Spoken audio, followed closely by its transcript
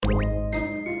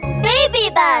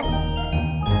save us!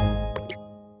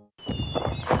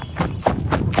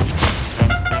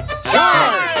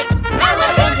 Charge!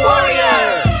 Elephant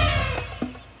Warrior!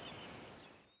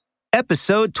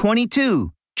 Episode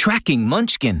 22, Tracking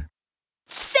Munchkin.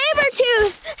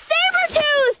 Sabretooth!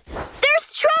 Sabretooth!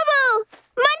 There's trouble!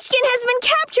 Munchkin has been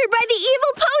captured by the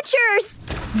evil poachers!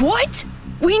 What?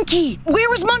 Winky, where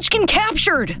was Munchkin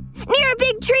captured? Near a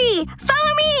big tree!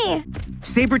 Follow me!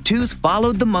 Sabretooth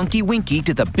followed the monkey Winky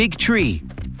to the big tree,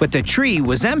 but the tree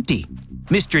was empty.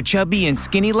 Mr. Chubby and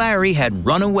Skinny Larry had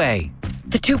run away.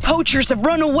 The two poachers have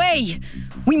run away!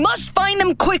 We must find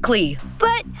them quickly!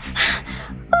 But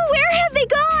where have they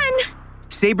gone?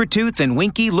 Sabretooth and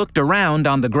Winky looked around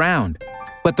on the ground,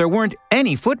 but there weren't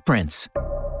any footprints.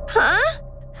 Huh?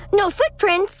 No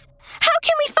footprints? How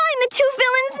can we find the two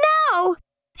villains now?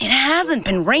 It hasn't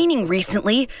been raining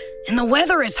recently, and the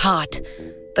weather is hot.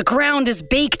 The ground is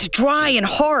baked dry and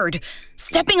hard.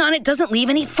 Stepping on it doesn't leave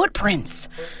any footprints.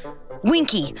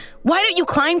 Winky, why don't you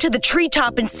climb to the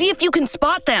treetop and see if you can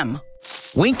spot them?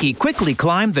 Winky quickly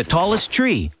climbed the tallest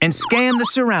tree and scanned the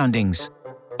surroundings.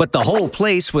 But the whole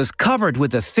place was covered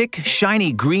with a thick,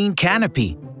 shiny green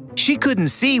canopy. She couldn't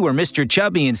see where Mr.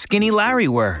 Chubby and Skinny Larry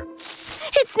were.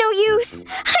 It's no use.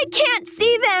 I can't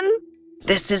see them.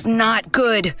 This is not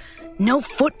good. No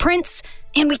footprints,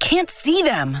 and we can't see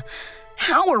them.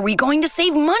 How are we going to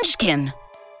save Munchkin?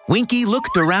 Winky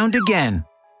looked around again,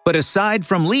 but aside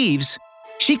from leaves,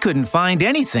 she couldn't find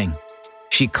anything.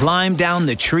 She climbed down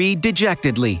the tree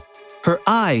dejectedly, her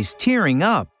eyes tearing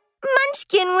up.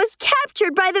 Munchkin was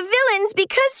captured by the villains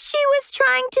because she was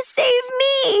trying to save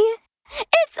me.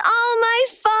 It's all my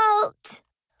fault.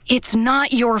 It's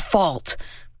not your fault.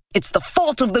 It's the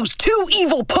fault of those two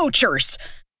evil poachers.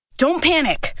 Don't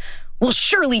panic. We'll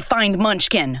surely find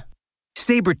Munchkin.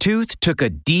 Sabretooth took a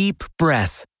deep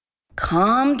breath.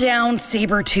 Calm down,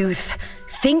 Sabretooth.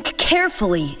 Think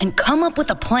carefully and come up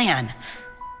with a plan.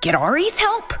 Get Ari's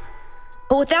help?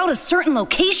 But without a certain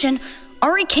location,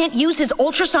 Ari can't use his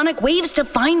ultrasonic waves to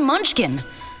find Munchkin.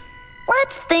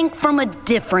 Let's think from a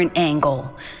different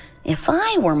angle. If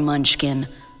I were Munchkin,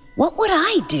 what would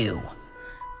I do?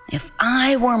 If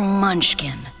I were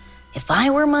Munchkin.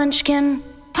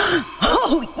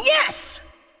 Oh, yes!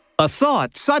 A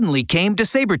thought suddenly came to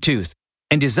Sabretooth,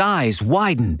 and his eyes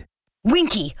widened.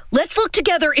 Winky, let's look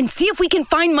together and see if we can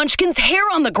find Munchkin's hair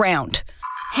on the ground.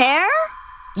 Hair?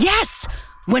 Yes!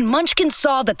 When Munchkin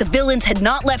saw that the villains had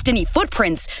not left any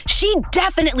footprints, she'd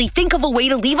definitely think of a way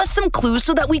to leave us some clues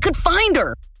so that we could find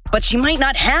her. But she might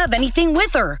not have anything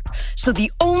with her. So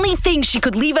the only thing she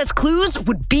could leave as clues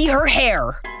would be her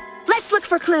hair. Let's look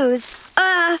for clues.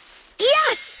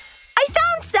 Yes! I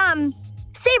found some!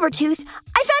 Sabretooth,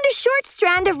 I found a short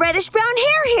strand of reddish-brown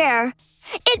hair here.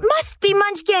 It must be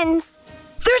Munchkin's.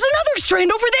 There's another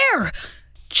strand over there!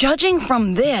 Judging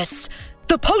from this,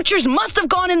 the poachers must have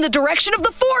gone in the direction of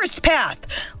the forest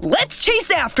path. Let's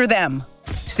chase after them.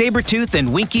 Sabretooth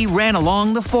and Winky ran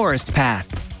along the forest path.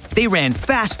 They ran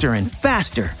faster and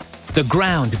faster. The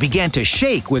ground began to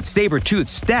shake with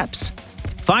Sabretooth's steps.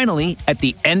 Finally, at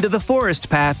the end of the forest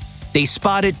path, they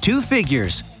spotted two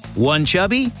figures, one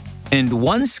chubby and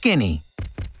one skinny.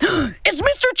 It's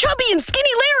Mr. Chubby and Skinny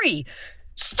Larry!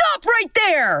 Stop right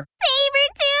there!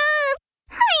 Sabretooth,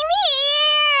 I'm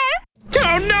here!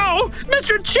 Oh no!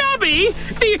 Mr. Chubby!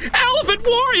 The Elephant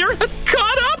Warrior has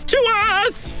caught up to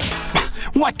us!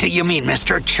 What do you mean,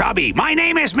 Mr. Chubby? My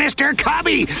name is Mr.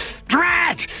 Cubby!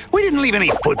 Drat! We didn't leave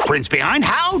any footprints behind.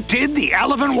 How did the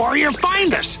Elephant Warrior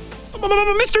find us?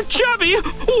 Mr. Chubby,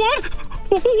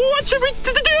 what should we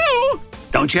do?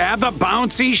 Don't you have the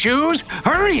bouncy shoes?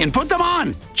 Hurry and put them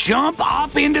on. Jump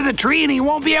up into the tree and he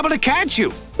won't be able to catch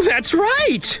you. That's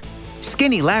right.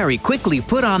 Skinny Larry quickly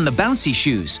put on the bouncy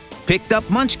shoes, picked up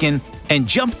Munchkin, and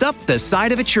jumped up the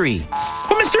side of a tree.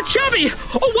 Mr. Chubby,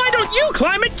 why don't you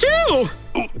climb it too?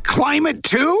 Climb it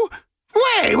too?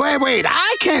 Wait,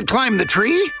 I can't climb the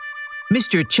tree.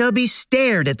 Mr. Chubby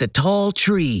stared at the tall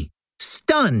tree,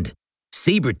 stunned.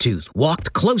 Sabretooth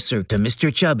walked closer to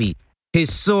Mr. Chubby,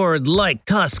 his sword-like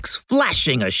tusks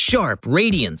flashing a sharp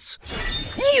radiance.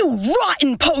 You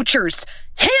rotten poachers!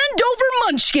 Hand over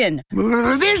Munchkin!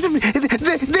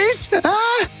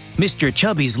 Mr.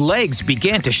 Chubby's legs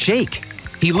began to shake.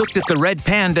 He looked at the red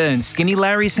panda in Skinny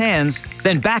Larry's hands,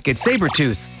 then back at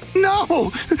Sabretooth. No!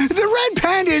 The red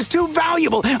panda is too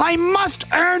valuable! I must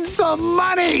earn some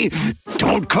money!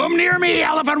 Don't come near me,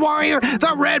 Elephant Warrior!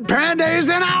 The red panda is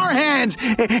in our hands!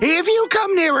 If you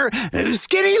come nearer,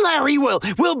 Skinny Larry will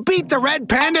beat the red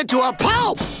panda to a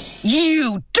pulp!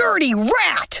 You dirty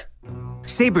rat!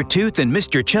 Sabretooth and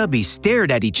Mr. Chubby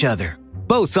stared at each other,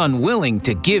 both unwilling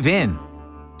to give in.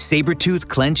 Sabretooth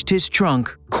clenched his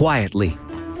trunk quietly.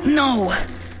 No,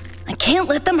 I can't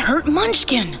let them hurt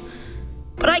Munchkin.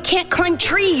 But I can't climb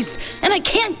trees, and I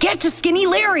can't get to Skinny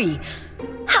Larry.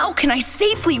 How can I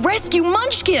safely rescue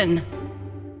Munchkin?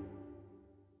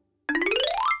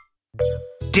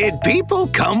 Did people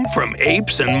come from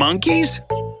apes and monkeys?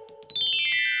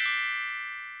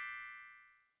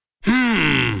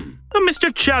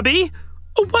 Mr. Chubby,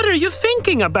 what are you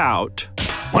thinking about?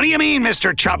 What do you mean,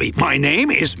 Mr. Chubby? My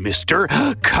name is Mr.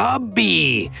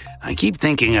 Cubby. I keep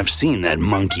thinking I've seen that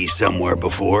monkey somewhere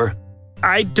before.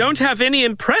 I don't have any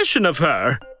impression of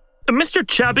her. Mr.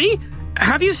 Chubby,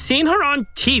 have you seen her on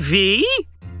TV?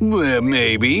 Well,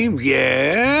 maybe,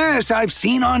 yes. I've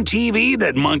seen on TV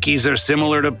that monkeys are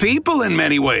similar to people in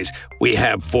many ways. We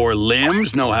have 4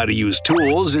 limbs, know how to use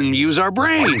tools, and use our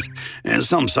brains. And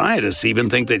some scientists even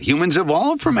think that humans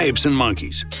evolved from apes and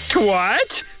monkeys.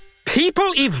 What?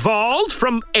 People evolved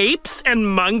from apes and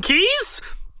monkeys?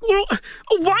 Well,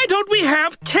 why don't we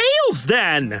have tails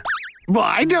then? Well,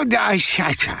 I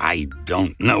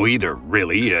don't know either,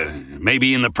 really.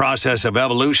 Maybe in the process of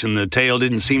evolution, the tail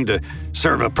didn't seem to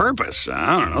serve a purpose.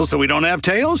 I don't know, so we don't have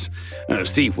tails?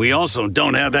 See, we also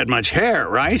don't have that much hair,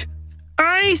 right?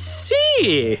 I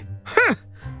see. Huh.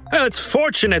 It's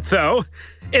fortunate, though.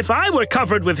 If I were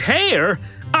covered with hair,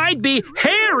 I'd be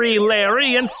Hairy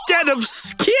Larry instead of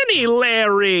Skinny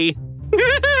Larry.